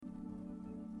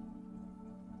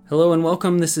Hello and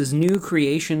welcome. This is New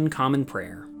Creation Common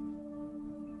Prayer.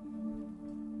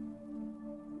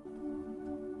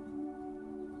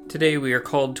 Today we are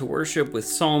called to worship with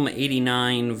Psalm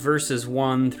 89, verses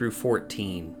 1 through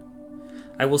 14.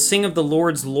 I will sing of the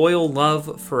Lord's loyal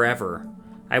love forever.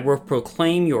 I will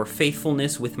proclaim your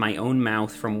faithfulness with my own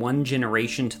mouth from one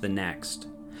generation to the next.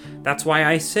 That's why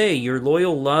I say your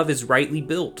loyal love is rightly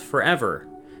built forever.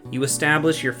 You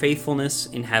establish your faithfulness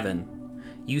in heaven.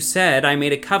 You said, I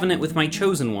made a covenant with my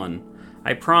chosen one.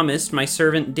 I promised my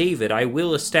servant David, I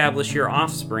will establish your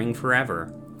offspring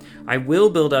forever. I will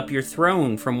build up your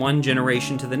throne from one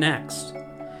generation to the next.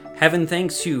 Heaven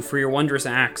thanks you for your wondrous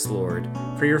acts, Lord,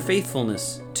 for your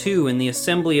faithfulness, too, in the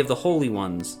assembly of the holy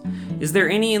ones. Is there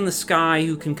any in the sky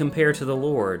who can compare to the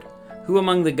Lord? Who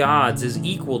among the gods is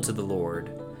equal to the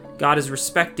Lord? God is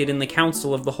respected in the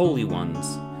council of the holy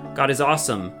ones. God is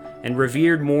awesome and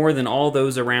revered more than all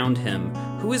those around him.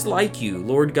 Who is like you,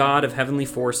 Lord God of heavenly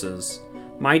forces?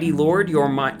 Mighty Lord,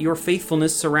 your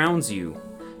faithfulness surrounds you.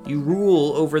 You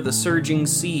rule over the surging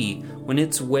sea. When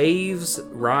its waves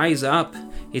rise up,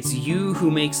 it's you who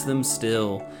makes them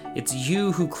still. It's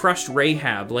you who crushed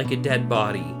Rahab like a dead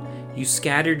body. You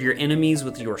scattered your enemies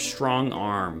with your strong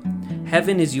arm.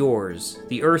 Heaven is yours,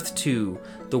 the earth too,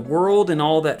 the world and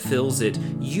all that fills it.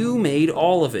 You made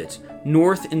all of it.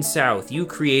 North and south, you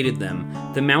created them.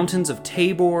 The mountains of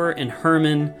Tabor and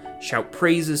Hermon shout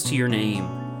praises to your name.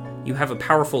 You have a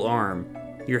powerful arm.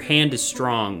 Your hand is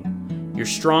strong. Your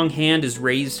strong hand is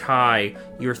raised high.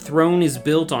 Your throne is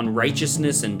built on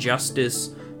righteousness and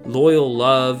justice. Loyal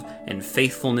love and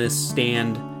faithfulness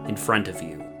stand in front of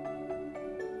you.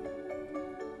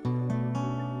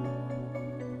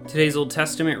 Today's Old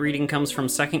Testament reading comes from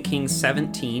 2 Kings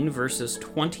 17, verses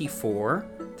 24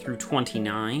 through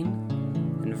 29,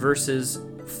 and verses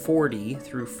 40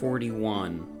 through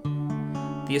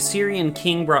 41. The Assyrian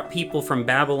king brought people from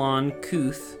Babylon,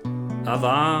 Cuth,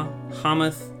 Avah,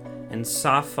 Hamath, and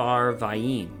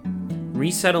Sepharvaim,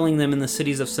 resettling them in the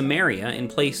cities of Samaria in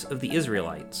place of the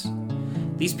Israelites.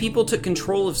 These people took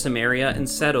control of Samaria and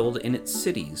settled in its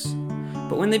cities.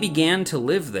 But when they began to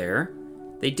live there,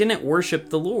 they didn't worship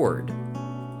the Lord.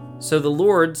 So the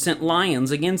Lord sent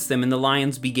lions against them, and the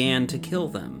lions began to kill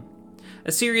them.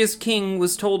 Assyria's king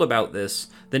was told about this.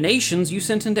 The nations you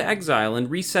sent into exile and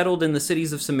resettled in the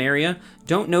cities of Samaria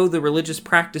don't know the religious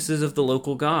practices of the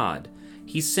local God.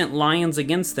 He sent lions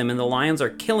against them, and the lions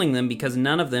are killing them because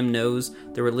none of them knows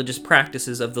the religious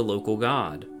practices of the local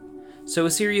God. So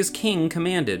Assyria's king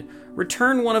commanded,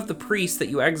 return one of the priests that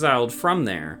you exiled from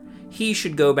there. He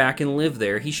should go back and live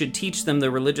there. He should teach them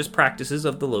the religious practices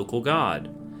of the local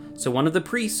God. So one of the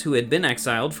priests who had been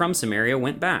exiled from Samaria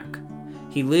went back.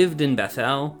 He lived in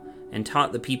Bethel and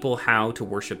taught the people how to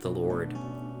worship the Lord.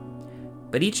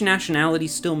 But each nationality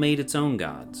still made its own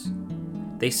gods.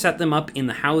 They set them up in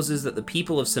the houses that the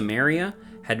people of Samaria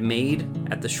had made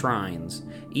at the shrines.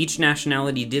 Each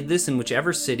nationality did this in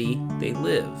whichever city they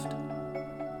lived.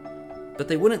 But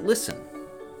they wouldn't listen.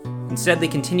 Instead, they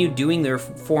continued doing their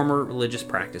former religious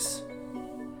practice.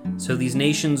 So these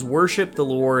nations worship the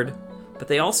Lord, but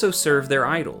they also serve their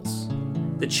idols.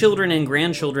 The children and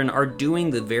grandchildren are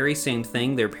doing the very same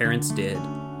thing their parents did.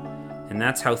 And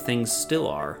that's how things still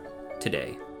are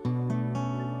today.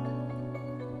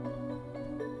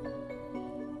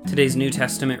 Today's New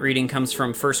Testament reading comes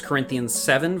from 1 Corinthians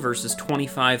 7, verses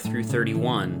 25 through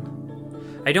 31.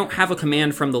 I don't have a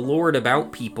command from the Lord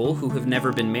about people who have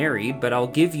never been married, but I'll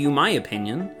give you my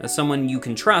opinion as someone you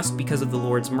can trust because of the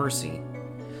Lord's mercy.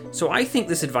 So I think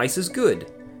this advice is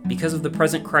good. Because of the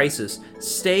present crisis,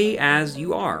 stay as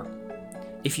you are.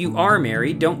 If you are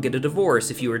married, don't get a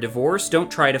divorce. If you are divorced, don't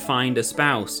try to find a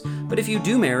spouse. But if you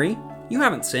do marry, you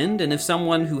haven't sinned, and if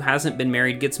someone who hasn't been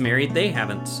married gets married, they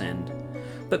haven't sinned.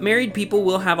 But married people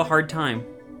will have a hard time,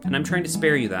 and I'm trying to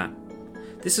spare you that.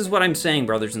 This is what I'm saying,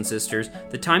 brothers and sisters.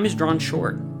 The time is drawn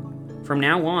short. From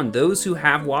now on, those who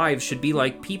have wives should be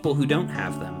like people who don't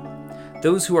have them.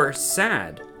 Those who are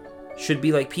sad should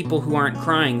be like people who aren't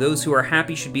crying. Those who are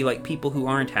happy should be like people who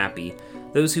aren't happy.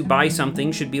 Those who buy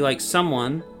something should be like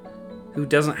someone who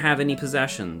doesn't have any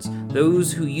possessions.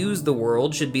 Those who use the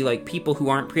world should be like people who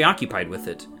aren't preoccupied with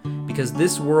it, because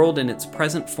this world in its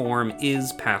present form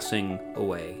is passing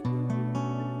away.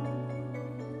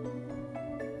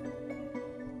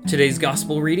 Today's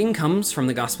gospel reading comes from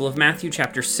the Gospel of Matthew,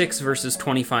 chapter 6, verses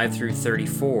 25 through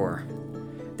 34.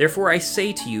 Therefore I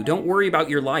say to you, don't worry about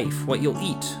your life, what you'll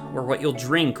eat, or what you'll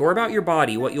drink, or about your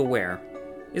body, what you'll wear.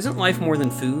 Isn't life more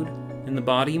than food, and the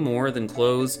body more than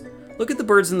clothes? Look at the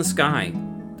birds in the sky.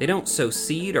 They don't sow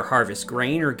seed or harvest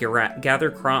grain or gather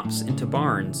crops into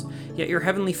barns, yet your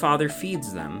heavenly Father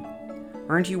feeds them.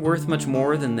 Aren't you worth much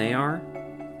more than they are?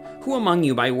 Who among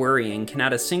you, by worrying, can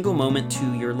add a single moment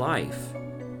to your life?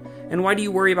 And why do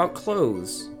you worry about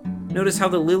clothes? Notice how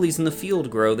the lilies in the field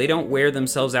grow. They don't wear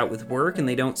themselves out with work, and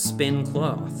they don't spin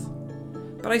cloth.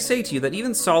 But I say to you that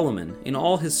even Solomon, in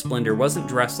all his splendor, wasn't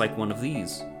dressed like one of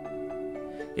these.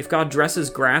 If God dresses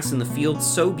grass in the field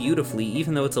so beautifully,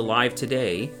 even though it's alive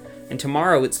today, and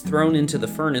tomorrow it's thrown into the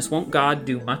furnace, won't God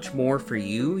do much more for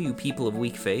you, you people of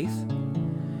weak faith?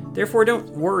 Therefore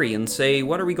don't worry and say,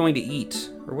 what are we going to eat?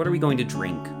 Or what are we going to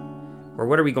drink? Or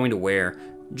what are we going to wear?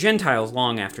 Gentiles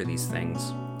long after these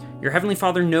things. Your heavenly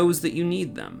Father knows that you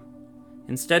need them.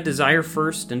 Instead, desire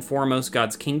first and foremost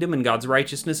God's kingdom and God's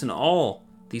righteousness, and all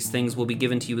these things will be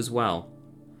given to you as well.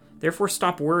 Therefore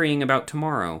stop worrying about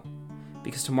tomorrow,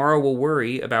 because tomorrow will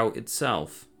worry about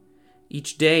itself.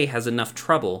 Each day has enough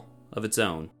trouble of its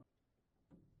own.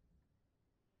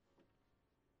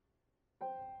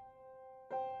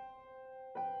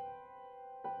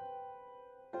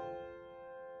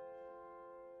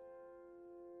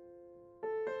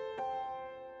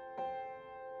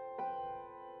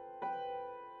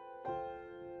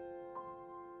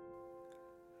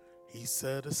 He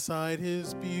set aside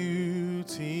his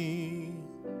beauty,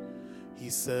 he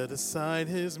set aside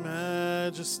his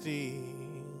majesty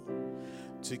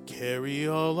to carry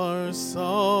all our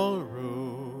sorrows,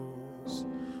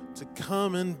 to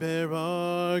come and bear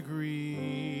our grief.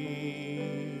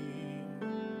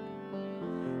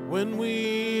 When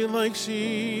we like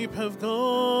sheep have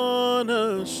gone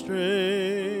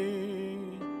astray,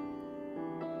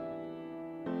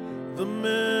 the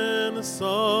man of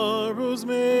sorrows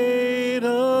made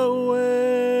a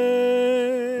way,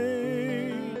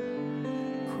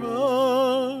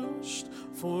 crushed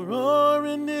for our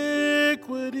iniquities,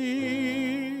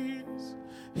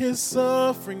 his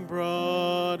suffering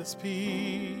brought us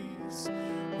peace.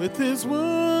 With his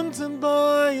wounds and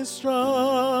by his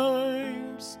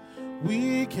stripes,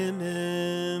 we can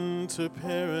enter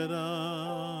paradise.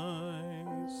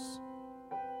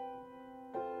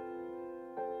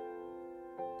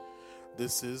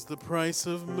 This is the price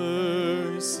of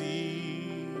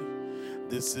mercy.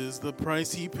 This is the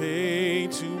price he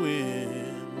paid to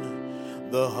win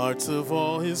the hearts of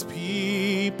all his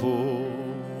people.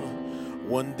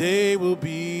 One day we'll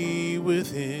be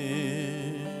with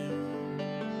him.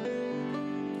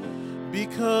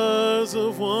 Because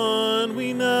of one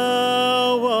we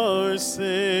now are saved.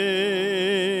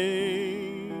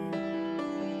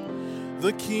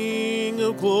 The King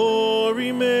of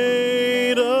glory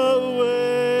made a way,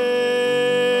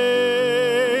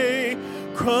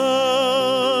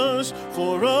 crushed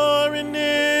for our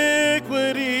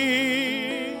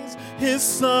iniquities. His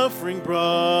suffering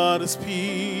brought us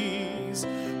peace.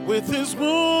 With his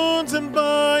wounds and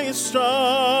by his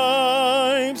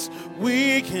stripes,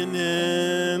 we can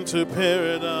enter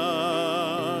paradise.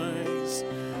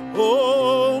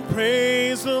 Oh,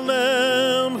 praise the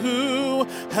Lamb who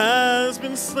has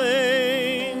been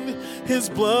slain. His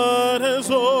blood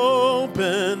has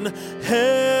opened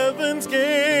heaven's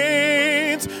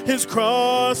gates. His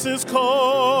cross is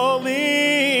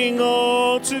calling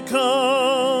all to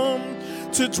come,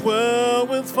 to dwell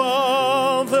with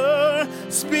Father,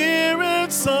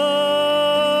 Spirit, Son.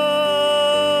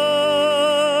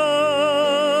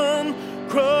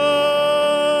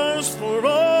 Crushed for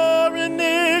our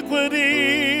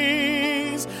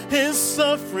iniquities, his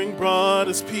suffering brought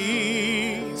us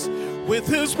peace. With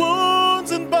his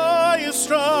wounds and by his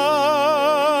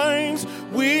stripes,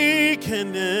 we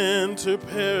can enter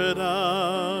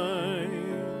paradise.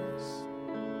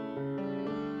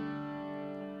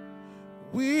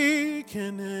 We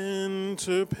can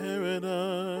enter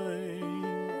paradise.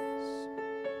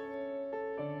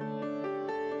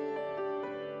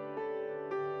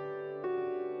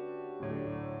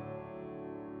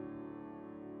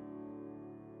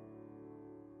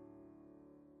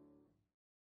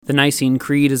 The Nicene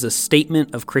Creed is a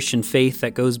statement of Christian faith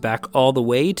that goes back all the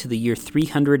way to the year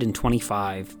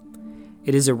 325.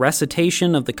 It is a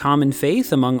recitation of the common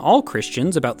faith among all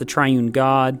Christians about the triune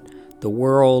God, the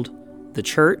world, the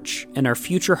church, and our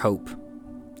future hope.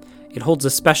 It holds a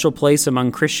special place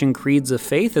among Christian creeds of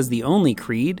faith as the only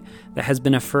creed that has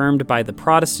been affirmed by the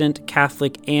Protestant,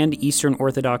 Catholic, and Eastern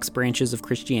Orthodox branches of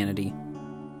Christianity.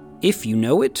 If you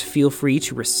know it, feel free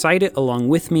to recite it along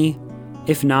with me.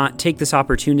 If not, take this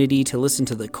opportunity to listen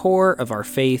to the core of our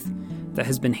faith that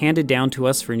has been handed down to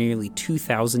us for nearly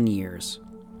 2,000 years.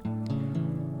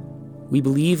 We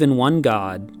believe in one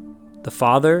God, the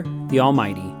Father, the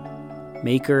Almighty,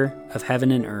 maker of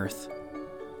heaven and earth,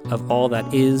 of all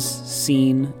that is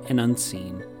seen and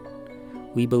unseen.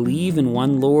 We believe in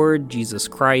one Lord, Jesus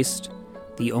Christ,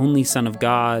 the only Son of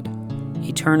God,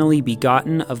 eternally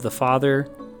begotten of the Father,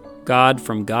 God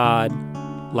from God,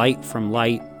 light from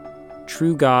light,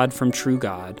 true God from true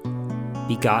God,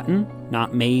 begotten,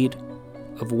 not made,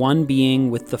 of one being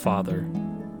with the Father.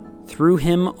 Through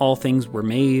him all things were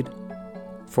made.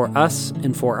 For us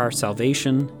and for our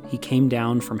salvation, he came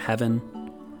down from heaven.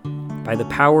 By the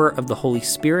power of the Holy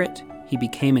Spirit, he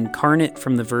became incarnate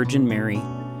from the Virgin Mary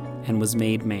and was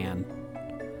made man.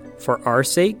 For our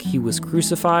sake, he was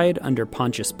crucified under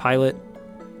Pontius Pilate.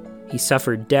 He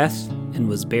suffered death and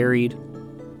was buried.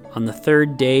 On the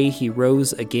third day, he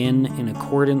rose again in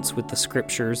accordance with the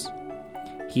Scriptures.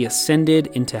 He ascended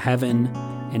into heaven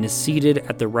and is seated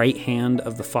at the right hand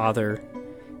of the Father.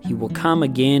 He will come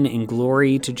again in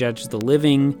glory to judge the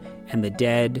living and the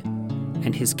dead,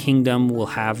 and his kingdom will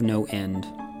have no end.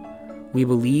 We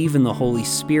believe in the Holy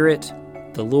Spirit,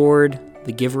 the Lord,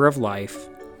 the giver of life,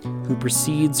 who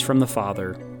proceeds from the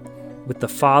Father. With the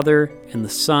Father and the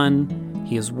Son,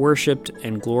 he is worshipped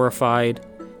and glorified.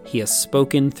 He has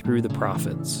spoken through the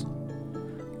prophets.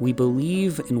 We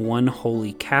believe in one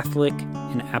holy Catholic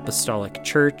and Apostolic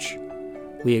Church.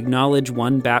 We acknowledge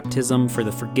one baptism for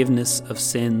the forgiveness of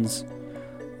sins.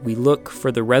 We look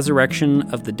for the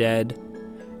resurrection of the dead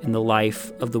and the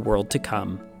life of the world to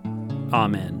come.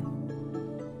 Amen.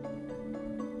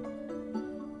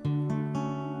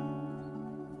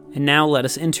 And now let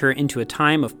us enter into a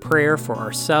time of prayer for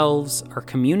ourselves, our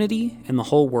community, and the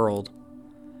whole world.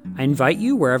 I invite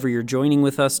you, wherever you're joining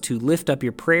with us, to lift up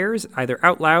your prayers, either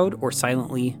out loud or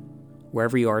silently,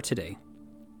 wherever you are today.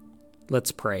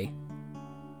 Let's pray.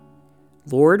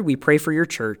 Lord, we pray for your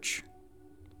church,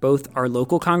 both our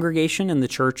local congregation and the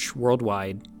church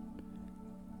worldwide.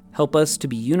 Help us to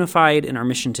be unified in our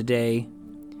mission today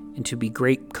and to be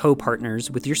great co-partners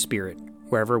with your Spirit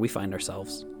wherever we find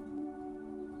ourselves.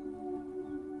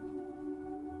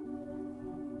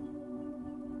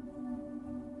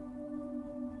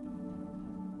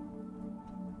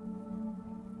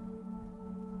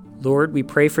 Lord, we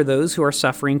pray for those who are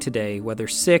suffering today, whether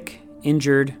sick,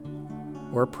 injured,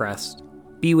 or oppressed.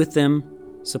 Be with them,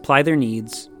 supply their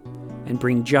needs, and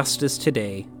bring justice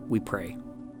today, we pray.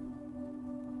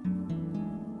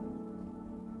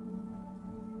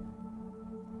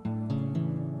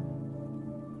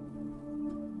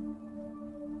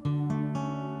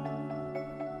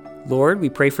 Lord, we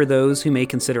pray for those who may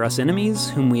consider us enemies,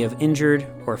 whom we have injured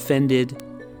or offended.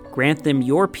 Grant them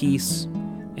your peace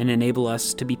and enable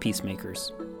us to be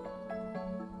peacemakers.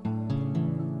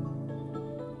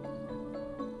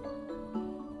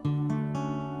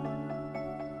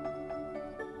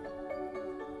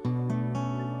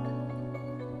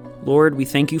 Lord, we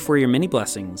thank you for your many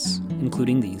blessings,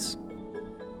 including these.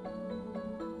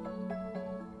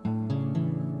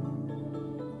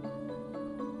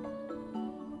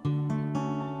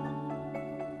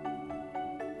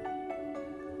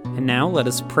 And now let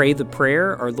us pray the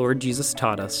prayer our Lord Jesus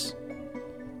taught us.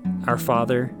 Our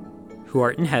Father, who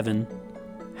art in heaven,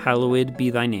 hallowed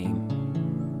be thy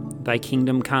name. Thy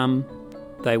kingdom come,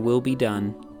 thy will be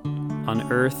done,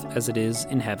 on earth as it is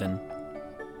in heaven.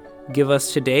 Give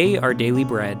us today our daily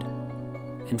bread,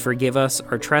 and forgive us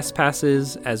our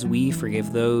trespasses as we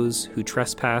forgive those who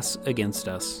trespass against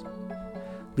us.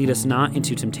 Lead us not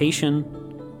into temptation,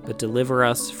 but deliver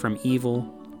us from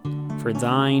evil. For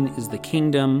thine is the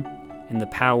kingdom, and the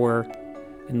power,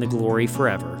 and the glory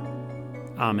forever.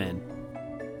 Amen.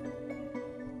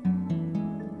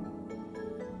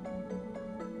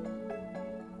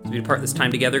 As we depart this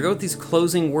time together, go with these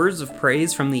closing words of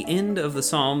praise from the end of the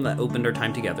psalm that opened our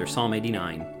time together, Psalm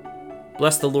 89.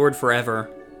 Bless the Lord forever.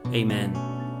 Amen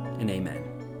and amen.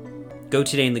 Go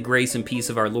today in the grace and peace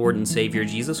of our Lord and Savior,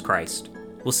 Jesus Christ.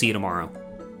 We'll see you tomorrow.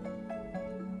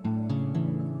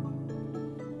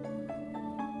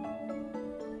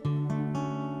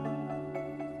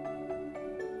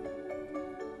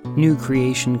 New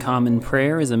Creation Common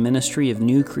Prayer is a ministry of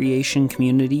New Creation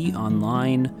Community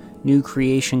Online, New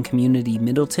Creation Community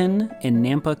Middleton, and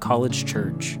Nampa College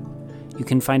Church. You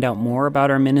can find out more about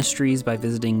our ministries by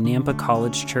visiting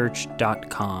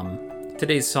nampacollegechurch.com.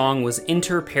 Today's song was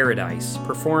Enter Paradise,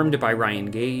 performed by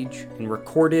Ryan Gage, and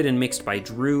recorded and mixed by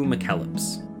Drew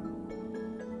McKellips.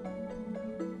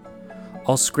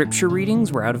 All scripture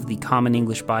readings were out of the Common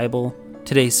English Bible.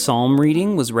 Today's psalm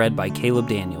reading was read by Caleb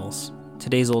Daniels.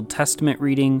 Today's Old Testament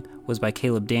reading was by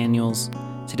Caleb Daniels.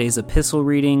 Today's epistle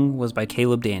reading was by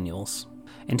Caleb Daniels.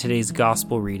 And today's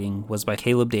gospel reading was by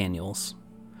Caleb Daniels.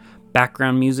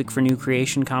 Background music for New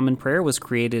Creation Common Prayer was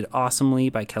created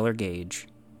awesomely by Keller Gage.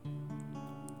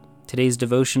 Today's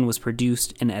devotion was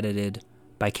produced and edited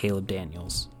by Caleb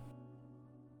Daniels.